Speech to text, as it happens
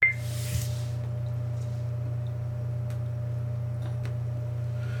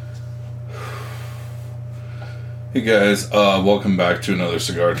Hey guys, welcome back to another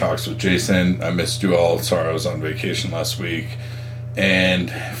Cigar Talks with Jason. I missed you all. Sorry, I was on vacation last week. And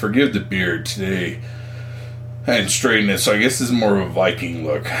forgive the beard today. I didn't straighten it, so I guess this is more of a Viking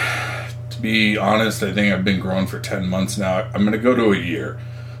look. To be honest, I think I've been growing for 10 months now. I'm going to go to a year.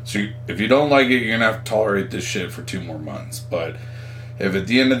 So if you don't like it, you're going to have to tolerate this shit for 2 more months. But if at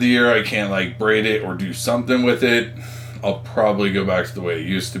the end of the year I can't braid it or do something with it, I'll probably go back to the way it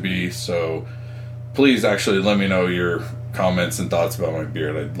used to be. So please actually let me know your comments and thoughts about my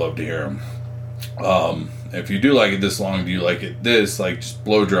beard. I'd love to hear them. If you do like it this long, do you like it just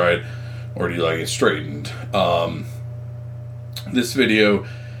blow dried, or do you like it straightened? This video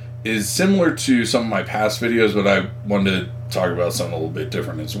is similar to some of my past videos, but I wanted to talk about something a little bit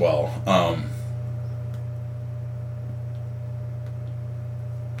different as well.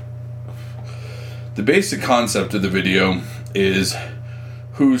 The basic concept of the video is,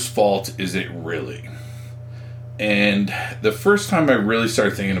 whose fault is it really? And the first time I really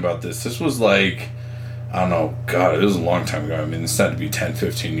started thinking about this was I don't know, God, it was a long time ago. I mean, this had to be 10,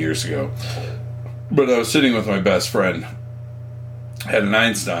 15 years ago. But I was sitting with my best friend at an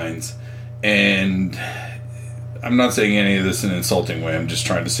Einstein's, and I'm not saying any of this in an insulting way. I'm just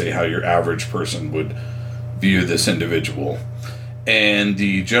trying to say how your average person would view this individual. And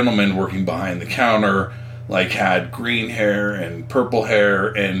the gentleman working behind the counter had green hair and purple hair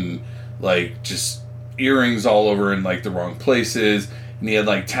and just earrings all over in the wrong places, and he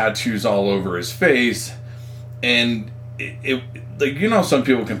had tattoos all over his face, and it some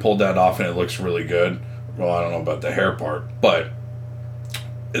people can pull that off and it looks really good. Well, I don't know about the hair part, but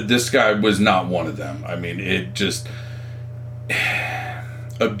this guy was not one of them. I mean, it just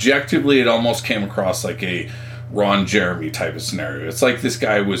objectively it almost came across like a Ron Jeremy type of scenario. It's like this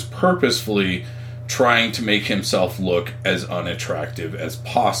guy was purposefully trying to make himself look as unattractive as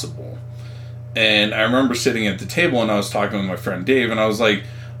possible. And I remember sitting at the table and I was talking with my friend Dave, and I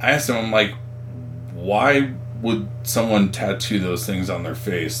asked him, why would someone tattoo those things on their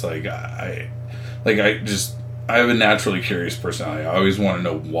face? I have a naturally curious personality. I always want to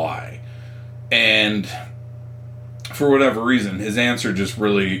know why. And for whatever reason, his answer just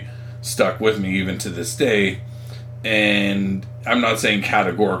really stuck with me even to this day. And I'm not saying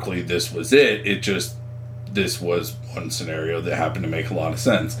categorically this was it. This was one scenario that happened to make a lot of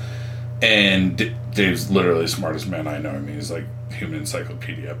sense. And Dave's literally the smartest man I know. I mean, he's like human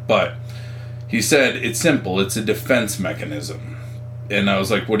encyclopedia. But he said, it's simple. It's a defense mechanism. And I was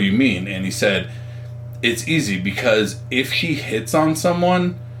like, what do you mean? And he said, it's easy, because if he hits on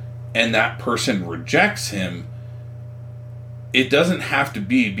someone and that person rejects him, it doesn't have to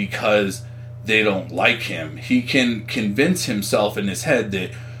be because they don't like him. He can convince himself in his head that,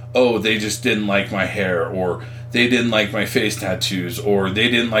 oh, they just didn't like my hair, or they didn't like my face tattoos, or they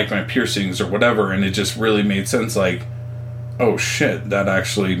didn't like my piercings, or whatever, and it just really made sense, oh shit, that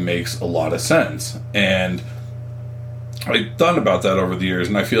actually makes a lot of sense. And I thought about that over the years,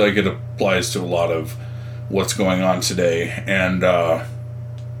 and I feel like it applies to a lot of what's going on today. And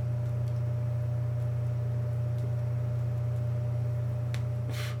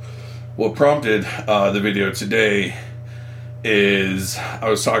what prompted the video today is I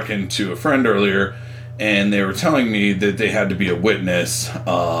was talking to a friend earlier, and they were telling me that they had to be a witness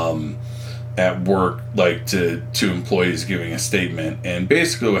at work, to employees giving a statement. And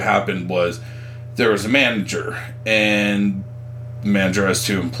basically what happened was there was a manager, and the manager has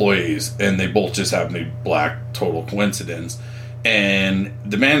 2 employees, and they both just happen to be black, total coincidence. And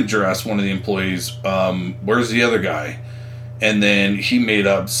the manager asked one of the employees, where's the other guy? And then he made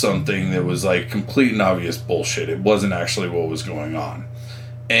up something that was complete and obvious bullshit. It wasn't actually what was going on.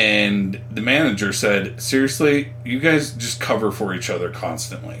 And the manager said, seriously, you guys just cover for each other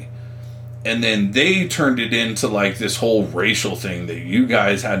constantly. And then they turned it into this whole racial thing that you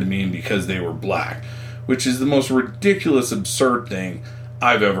guys had to mean because they were black, which is the most ridiculous, absurd thing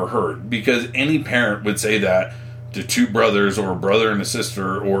I've ever heard. Because any parent would say that to 2 brothers, or a brother and a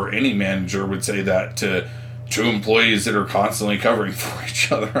sister, or any manager would say that to 2 employees that are constantly covering for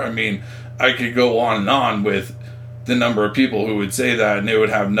each other. I mean, I could go on and on with the number of people who would say that, and it would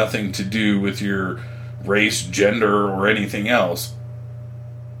have nothing to do with your race, gender, or anything else.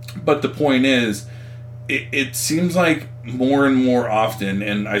 But the point is, it seems like more and more often,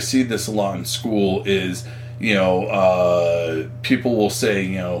 and I see this a lot in school, is, people will say,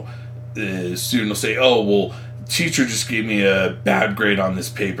 the student will say, oh, well, teacher just gave me a bad grade on this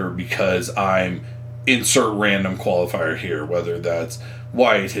paper because I'm insert random qualifier here, whether that's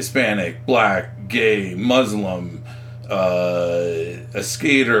white, Hispanic, black, gay, Muslim, a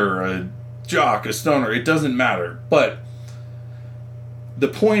skater, a jock, a stoner. It doesn't matter. But the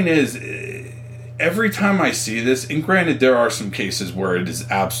point is, every time I see this, and granted, there are some cases where it is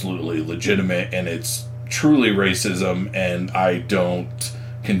absolutely legitimate and it's truly racism, and I don't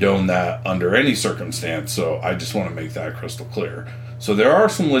condone that under any circumstance, so I just want to make that crystal clear. So there are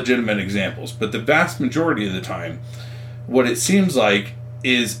some legitimate examples, but the vast majority of the time, what it seems like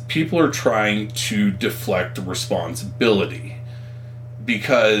is people are trying to deflect responsibility,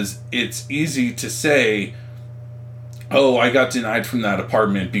 because it's easy to say, oh, I got denied from that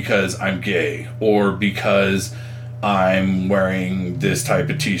apartment because I'm gay, or because I'm wearing this type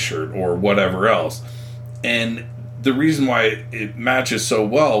of t-shirt, or whatever else. And the reason why it matches so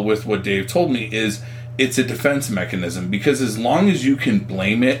well with what Dave told me is it's a defense mechanism, because as long as you can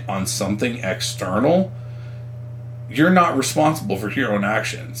blame it on something external, you're not responsible for your own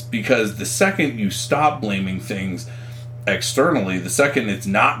actions. Because the second you stop blaming things externally, the second it's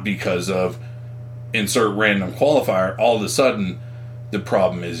not because of insert random qualifier, all of a sudden the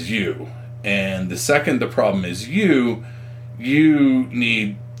problem is you. And the second the problem is you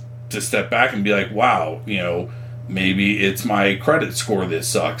need to step back and be like, wow, maybe it's my credit score that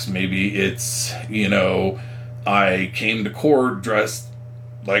sucks. Maybe it's, I came to court dressed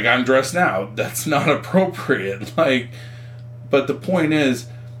like I'm dressed now. That's not appropriate. But the point is,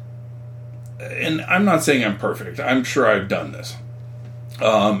 and I'm not saying I'm perfect. I'm sure I've done this.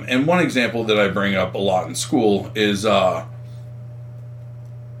 And one example that I bring up a lot in school is,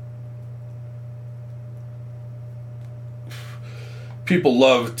 people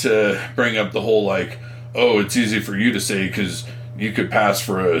love to bring up the whole, oh, it's easy for you to say because you could pass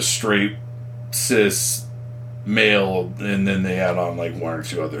for a straight cis male, and then they add on one or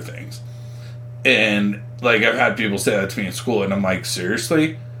two other things. And I've had people say that to me in school, and I'm like,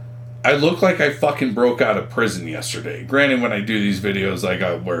 seriously? I look like I fucking broke out of prison yesterday. Granted, when I do these videos,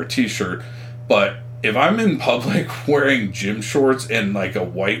 I wear a t-shirt, but if I'm in public wearing gym shorts and a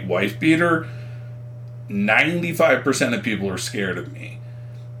white wife beater, 95% of people are scared of me.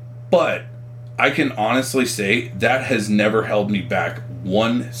 But I can honestly say that has never held me back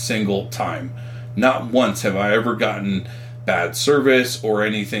one single time. Not once have I ever gotten bad service or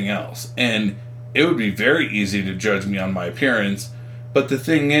anything else. And it would be very easy to judge me on my appearance. But the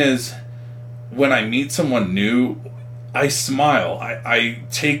thing is, when I meet someone new, I smile. I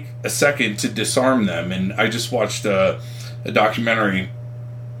take a second to disarm them. And I just watched a documentary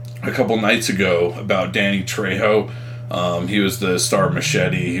a couple nights ago about Danny Trejo. He was the star of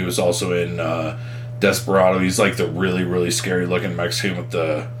Machete. He was also in Desperado. He's the really, really scary looking Mexican with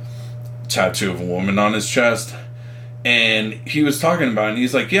the tattoo of a woman on his chest. And he was talking about it, and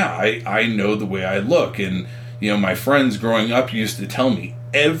he's like, yeah, I know the way I look. And, my friends growing up used to tell me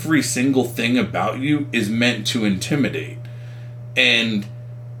every single thing about you is meant to intimidate. And,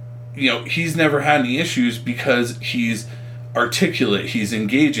 he's never had any issues because he's articulate, he's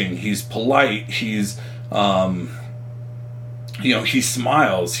engaging, he's polite, he's, he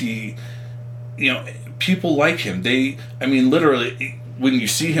smiles, people like him. Literally, when you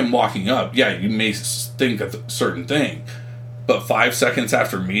see him walking up, yeah, you may think a certain thing, but 5 seconds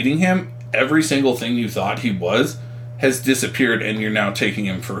after meeting him, every single thing you thought he was has disappeared, and you're now taking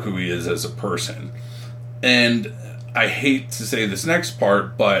him for who he is as a person. And I hate to say this next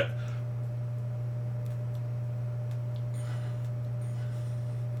part, but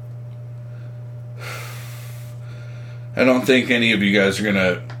I don't think any of you guys are going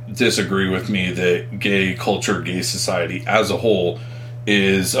to disagree with me that gay culture, gay society as a whole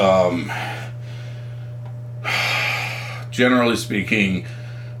is, generally speaking,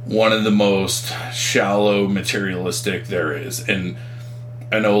 one of the most shallow, materialistic there is. And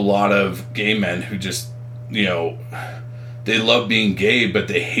I know a lot of gay men who just, they love being gay, but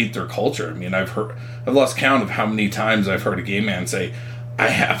they hate their culture. I've lost count of how many times I've heard a gay man say, I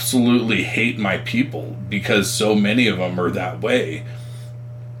absolutely hate my people, because so many of them are that way.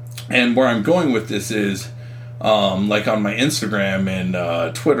 And where I'm going with this is, on my Instagram and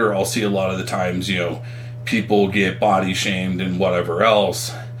Twitter, I'll see a lot of the times, people get body shamed and whatever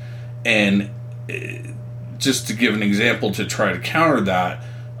else. And just to give an example to try to counter that,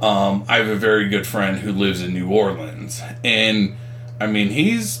 I have a very good friend who lives in New Orleans. And,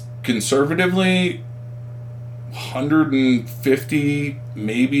 he's conservatively 150,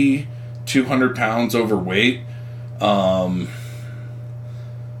 maybe 200 pounds overweight.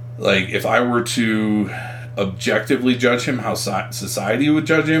 If I were to objectively judge him how society would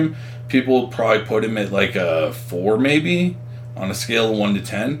judge him, people would probably put him at a 4 maybe on a scale of 1 to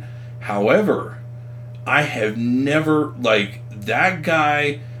 10. However, I have never, that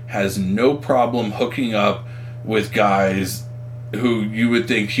guy has no problem hooking up with guys who you would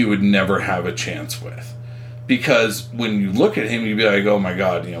think he would never have a chance with. Because when you look at him, you'd be like, oh my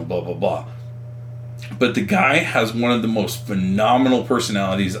God, blah, blah, blah. But the guy has one of the most phenomenal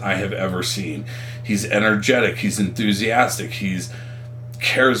personalities I have ever seen. He's energetic, he's enthusiastic, he's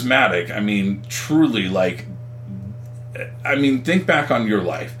charismatic. I mean, truly, like, I mean, think back on your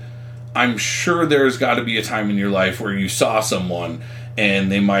life. I'm sure there's got to be a time in your life where you saw someone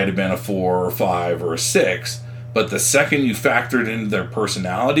and they might have been a 4 or 5 or a 6, but the second you factored into their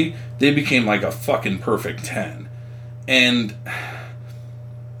personality, they became like a fucking perfect 10. And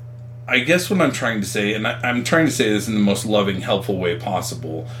I guess what I'm trying to say, and I'm trying to say this in the most loving, helpful way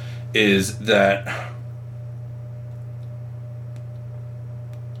possible, is that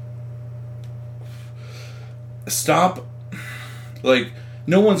stop, like,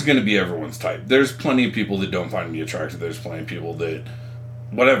 no one's going to be everyone's type. There's plenty of people that don't find me attractive. There's plenty of people that,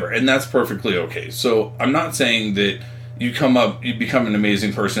 whatever, and that's perfectly okay. So I'm not saying that you become an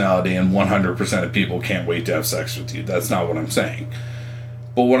amazing personality and 100% of people can't wait to have sex with you. That's not what I'm saying.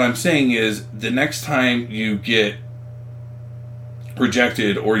 But what I'm saying is, the next time you get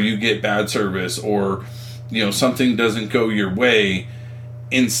rejected or you get bad service or, you know, something doesn't go your way,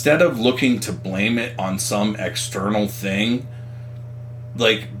 instead of looking to blame it on some external thing,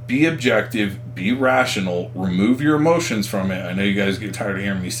 like, be objective, be rational, remove your emotions from it. I know you guys get tired of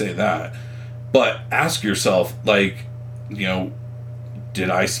hearing me say that, but ask yourself, like, you know, did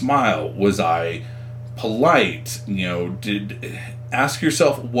I smile? Was I polite? You know, ask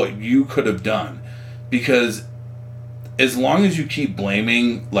yourself what you could have done, because as long as you keep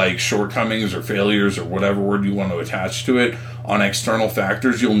blaming, like, shortcomings or failures or whatever word you want to attach to it on external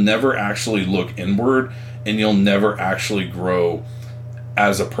factors, you'll never actually look inward and you'll never actually grow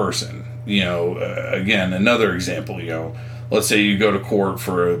as a person. You know, again, another example, you know, let's say you go to court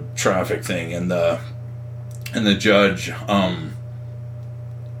for a traffic thing and the judge,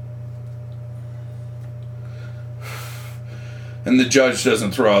 and the judge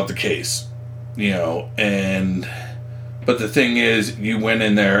doesn't throw out the case, you know, but the thing is, you went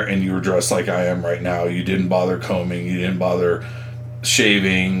in there and you were dressed like I am right now. You didn't bother combing, you didn't bother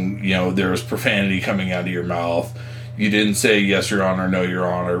shaving, you know, there was profanity coming out of your mouth. You didn't say, yes, Your Honor, no, Your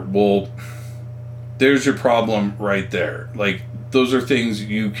Honor. Well, there's your problem right there. Like, those are things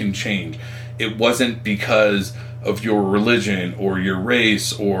you can change. It wasn't because of your religion or your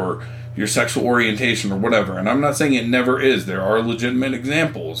race or your sexual orientation or whatever. And I'm not saying it never is. There are legitimate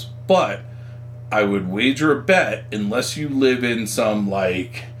examples. But I would wager a bet, unless you live in some,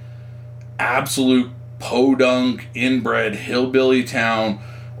 like, absolute podunk, inbred, hillbilly town,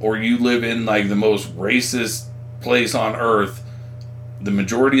 or you live in, like, the most racist place on earth, the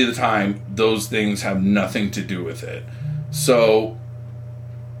majority of the time, those things have nothing to do with it. So,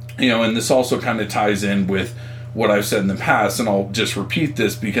 you know, and this also kind of ties in with what I've said in the past, and I'll just repeat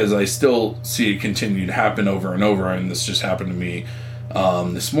this because I still see it continue to happen over and over, and this just happened to me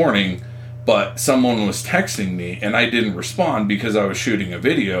this morning. But someone was texting me, and I didn't respond because I was shooting a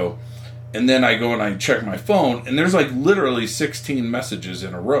video, and then I go and I check my phone, and there's, like, literally 16 messages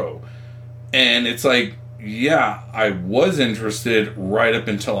in a row. And it's like, yeah, I was interested right up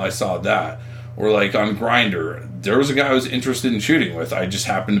until I saw that. Or, like, on Grindr, there was a guy I was interested in shooting with. I just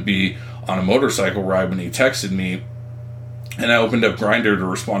happened to be on a motorcycle ride when he texted me, and I opened up Grindr to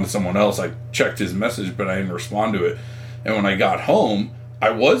respond to someone else. I checked his message, but I didn't respond to it. And when I got home, I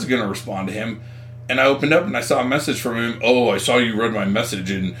was going to respond to him, and I opened up and I saw a message from him. Oh, I saw you read my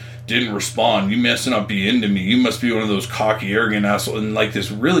message and didn't respond. You must not be into me. You must be one of those cocky, arrogant assholes. And, like, this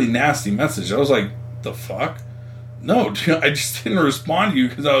really nasty message. I was like, the fuck? No, I just didn't respond to you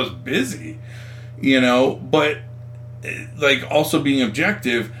because I was busy, you know. But, like, also being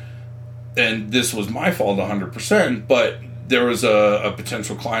objective, and this was my fault 100%, but there was a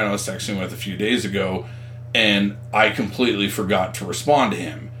potential client I was texting with a few days ago, and I completely forgot to respond to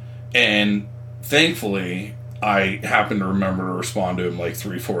him. And thankfully, I happened to remember to respond to him like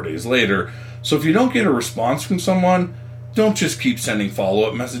 3-4 days later. So if you don't get a response from someone, don't just keep sending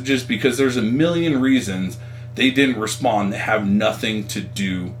follow-up messages, because there's a million reasons they didn't respond that have nothing to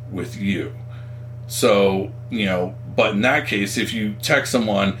do with you. So, you know, but in that case, if you text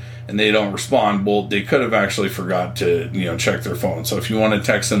someone and they don't respond, well, they could have actually forgot to, you know, check their phone. So if you want to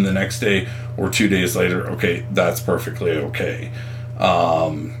text them the next day or 2 days later, okay, that's perfectly okay.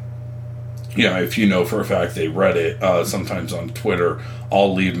 You know, if you know for a fact they read it, sometimes on Twitter,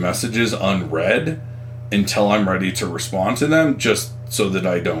 I'll leave messages unread until I'm ready to respond to them, just so that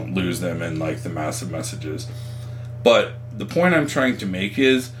I don't lose them in, like, the massive messages. But the point I'm trying to make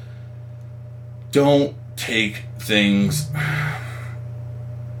is, don't take things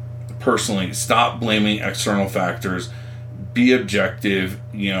personally. Stop blaming external factors. Be objective.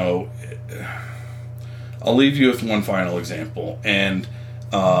 You know, I'll leave you with one final example. And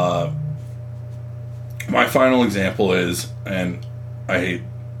My final example is, and I hate,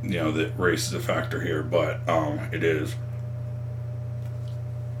 that race is a factor here, but it is.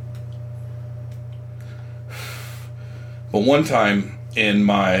 But one time in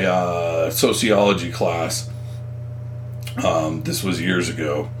my sociology class, this was years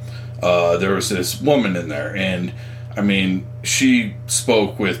ago, there was this woman in there, and I mean, she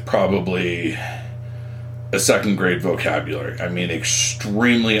spoke with probably a second grade vocabulary. I mean,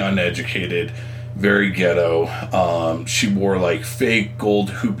 extremely uneducated, very ghetto. She wore like fake gold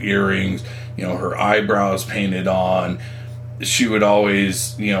hoop earrings, her eyebrows painted on. She would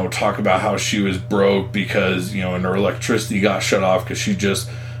always, talk about how she was broke because, and her electricity got shut off because she just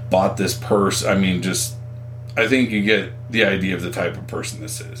bought this purse. I mean, I think you get the idea of the type of person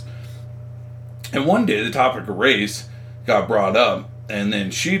this is. And one day the topic of race got brought up, and then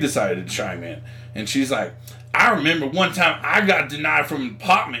she decided to chime in. And she's like, I remember one time I got denied from an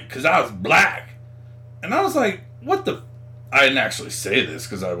apartment because I was black. And I was like, what the... I didn't actually say this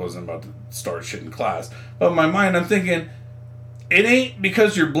because I wasn't about to start shit in class. But in my mind, I'm thinking, it ain't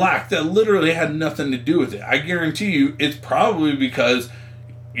because you're black. That literally had nothing to do with it. I guarantee you, it's probably because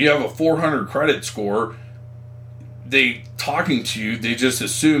you have a 400 credit score. They talking to you, they just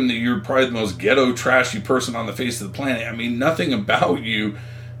assume that you're probably the most ghetto, trashy person on the face of the planet. I mean, nothing about you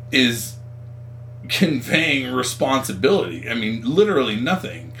is conveying responsibility. I mean, literally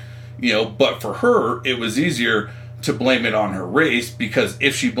nothing. But for her, it was easier to blame it on her race, because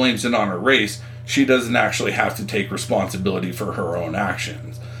if she blames it on her race, she doesn't actually have to take responsibility for her own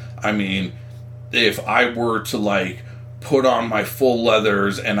actions. I mean, if I were to put on my full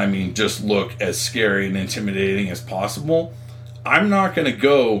leathers and just look as scary and intimidating as possible, I'm not going to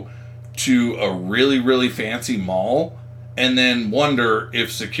go to a really, really fancy mall and then wonder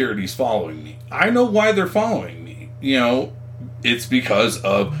if security's following me. I know why they're following me. It's because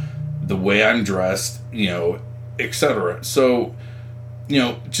of the way I'm dressed, etc. So,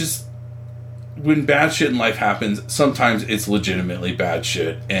 just when bad shit in life happens, sometimes it's legitimately bad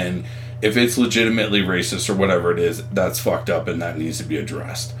shit. And if it's legitimately racist or whatever it is, that's fucked up and that needs to be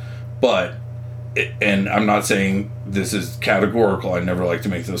addressed. But, and I'm not saying this is categorical, I never like to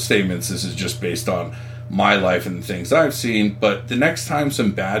make those statements, this is just based on my life and the things I've seen. But the next time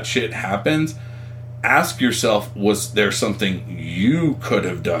some bad shit happens, ask yourself, was there something you could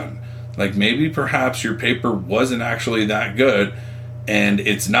have done? Maybe perhaps your paper wasn't actually that good, and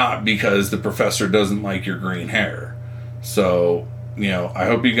it's not because the professor doesn't like your green hair. So, I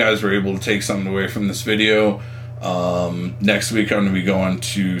hope you guys were able to take something away from this video. Next week I'm going to be going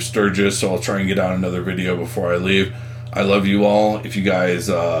to Sturgis, so I'll try and get out another video before I leave. I love you all. If you guys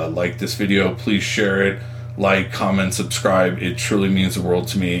like this video, please share it. Like, comment, subscribe. It truly means the world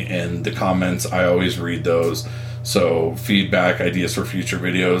to me. And the comments, I always read those. So feedback, ideas for future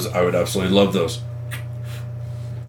videos, I would absolutely love those.